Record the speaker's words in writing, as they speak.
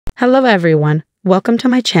Hello everyone, welcome to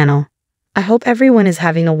my channel. I hope everyone is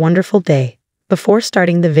having a wonderful day. Before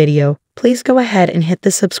starting the video, please go ahead and hit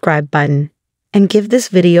the subscribe button and give this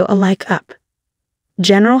video a like up.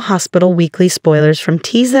 General Hospital weekly spoilers from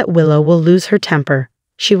tease that Willow will lose her temper.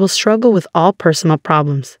 She will struggle with all personal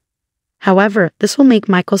problems. However, this will make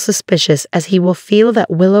Michael suspicious as he will feel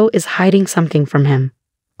that Willow is hiding something from him.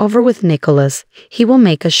 Over with Nicholas, he will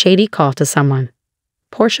make a shady call to someone.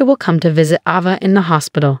 Portia will come to visit Ava in the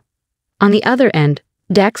hospital. On the other end,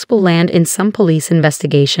 Dex will land in some police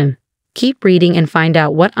investigation. Keep reading and find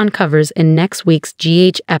out what uncovers in next week's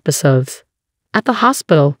GH episodes. At the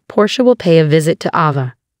hospital, Portia will pay a visit to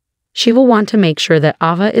Ava. She will want to make sure that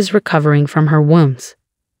Ava is recovering from her wounds.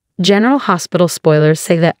 General Hospital spoilers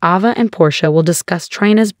say that Ava and Portia will discuss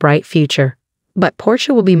Trina's bright future, but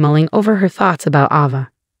Portia will be mulling over her thoughts about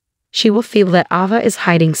Ava. She will feel that Ava is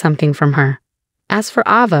hiding something from her. As for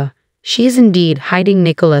Ava, she is indeed hiding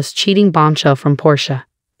Nicholas' cheating bombshell from Portia.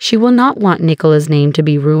 She will not want Nicholas' name to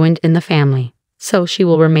be ruined in the family, so she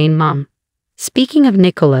will remain mum. Speaking of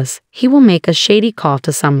Nicholas, he will make a shady call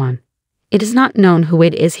to someone. It is not known who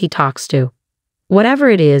it is he talks to. Whatever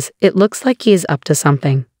it is, it looks like he is up to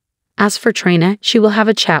something. As for Trina, she will have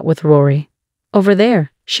a chat with Rory. Over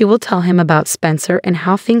there, she will tell him about Spencer and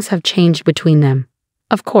how things have changed between them.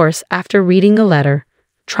 Of course, after reading the letter,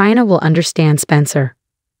 Trina will understand Spencer.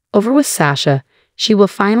 Over with Sasha, she will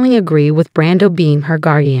finally agree with Brando being her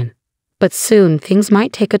guardian. But soon, things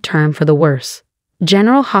might take a turn for the worse.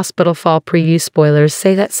 General Hospital fall preview spoilers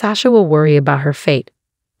say that Sasha will worry about her fate.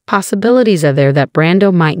 Possibilities are there that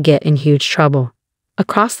Brando might get in huge trouble.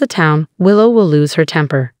 Across the town, Willow will lose her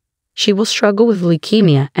temper. She will struggle with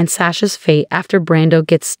leukemia and Sasha's fate after Brando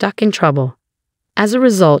gets stuck in trouble. As a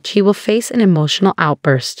result, she will face an emotional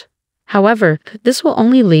outburst. However, this will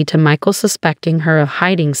only lead to Michael suspecting her of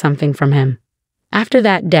hiding something from him. After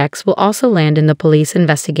that, Dex will also land in the police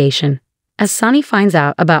investigation. As Sonny finds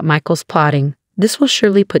out about Michael's plotting, this will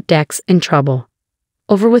surely put Dex in trouble.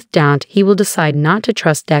 Over with Daunt, he will decide not to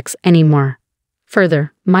trust Dex anymore.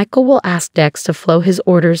 Further, Michael will ask Dex to follow his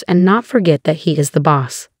orders and not forget that he is the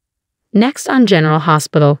boss. Next on General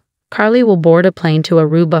Hospital, Carly will board a plane to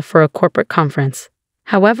Aruba for a corporate conference.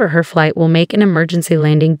 However, her flight will make an emergency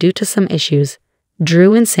landing due to some issues.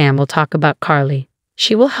 Drew and Sam will talk about Carly.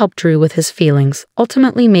 She will help Drew with his feelings,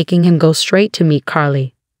 ultimately making him go straight to meet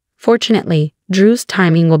Carly. Fortunately, Drew's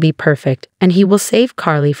timing will be perfect, and he will save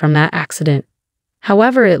Carly from that accident.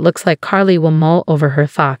 However, it looks like Carly will mull over her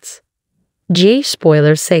thoughts. GH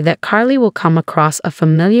spoilers say that Carly will come across a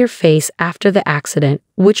familiar face after the accident,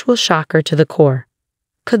 which will shock her to the core.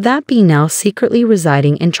 Could that be Nell secretly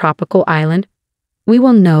residing in Tropical Island? We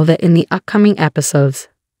will know that in the upcoming episodes.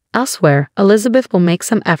 Elsewhere, Elizabeth will make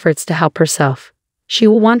some efforts to help herself. She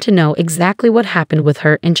will want to know exactly what happened with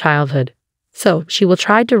her in childhood. So, she will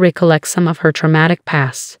try to recollect some of her traumatic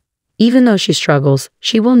past. Even though she struggles,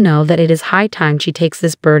 she will know that it is high time she takes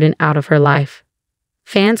this burden out of her life.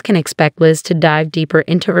 Fans can expect Liz to dive deeper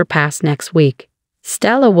into her past next week.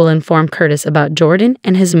 Stella will inform Curtis about Jordan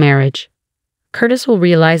and his marriage. Curtis will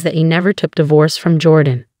realize that he never took divorce from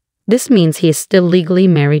Jordan. This means he is still legally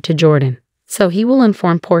married to Jordan, so he will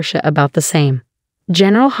inform Portia about the same.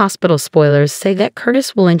 General Hospital spoilers say that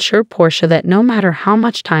Curtis will ensure Portia that no matter how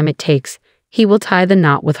much time it takes, he will tie the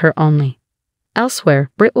knot with her only.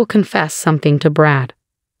 Elsewhere, Britt will confess something to Brad.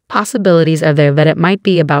 Possibilities are there that it might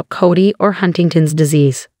be about Cody or Huntington's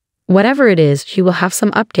disease. Whatever it is, she will have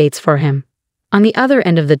some updates for him. On the other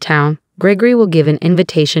end of the town, Gregory will give an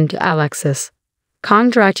invitation to Alexis.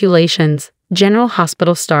 Congratulations, General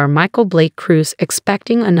Hospital star Michael Blake Cruz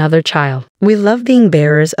expecting another child. We love being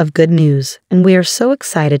bearers of good news, and we are so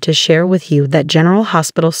excited to share with you that General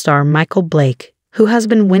Hospital star Michael Blake, who has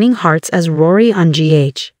been winning hearts as Rory on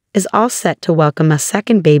GH, is all set to welcome a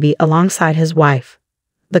second baby alongside his wife.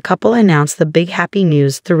 The couple announced the big happy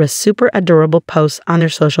news through a super adorable post on their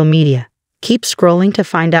social media. Keep scrolling to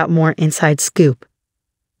find out more inside scoop.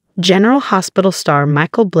 General Hospital star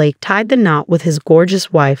Michael Blake tied the knot with his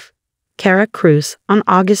gorgeous wife, Cara Cruz, on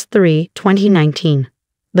August 3, 2019.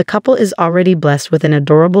 The couple is already blessed with an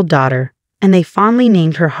adorable daughter, and they fondly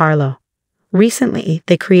named her Harlow. Recently,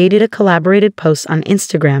 they created a collaborated post on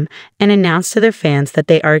Instagram and announced to their fans that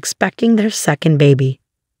they are expecting their second baby.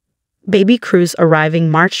 Baby Cruz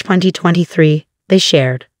arriving March 2023, they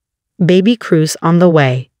shared, "Baby Cruz on the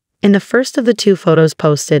way." In the first of the two photos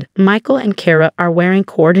posted, Michael and Cara are wearing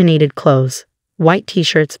coordinated clothes, white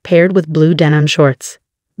t-shirts paired with blue denim shorts.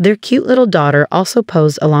 Their cute little daughter also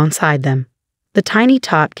posed alongside them. The tiny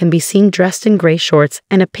tot can be seen dressed in gray shorts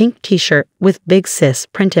and a pink t-shirt with Big Sis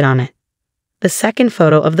printed on it. The second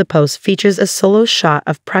photo of the post features a solo shot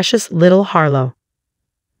of precious little Harlow.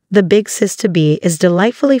 The big sis-to-be is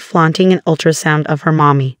delightfully flaunting an ultrasound of her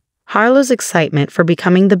mommy. Harlow's excitement for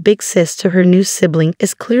becoming the big sis to her new sibling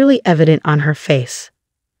is clearly evident on her face.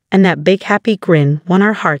 And that big happy grin won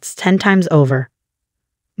our hearts 10 times over.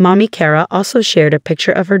 Mommy Kara also shared a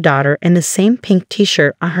picture of her daughter in the same pink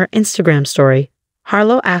t-shirt on her Instagram story.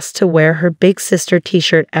 Harlow asked to wear her big sister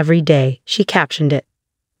t-shirt every day. She captioned it,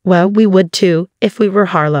 "Well, we would too, if we were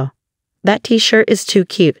Harlow. That t-shirt is too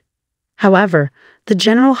cute." However, the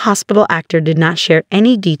General Hospital actor did not share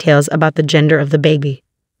any details about the gender of the baby.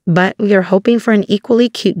 But we are hoping for an equally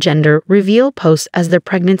cute gender reveal post as their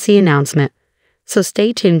pregnancy announcement, so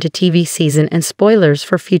stay tuned to TV season and spoilers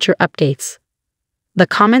for future updates. The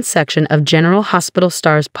comments section of General Hospital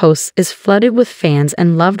Star's posts is flooded with fans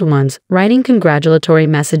and loved ones writing congratulatory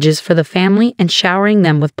messages for the family and showering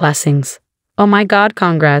them with blessings. "Oh my God,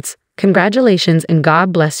 congrats, congratulations and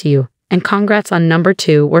God bless you, and congrats on number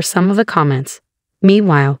 2" were some of the comments.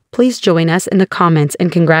 Meanwhile, please join us in the comments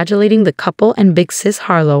in congratulating the couple and big sis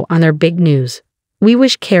Harlow on their big news. We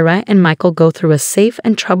wish Kara and Michael go through a safe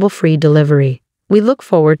and trouble-free delivery. We look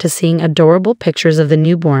forward to seeing adorable pictures of the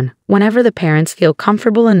newborn whenever the parents feel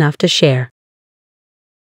comfortable enough to share.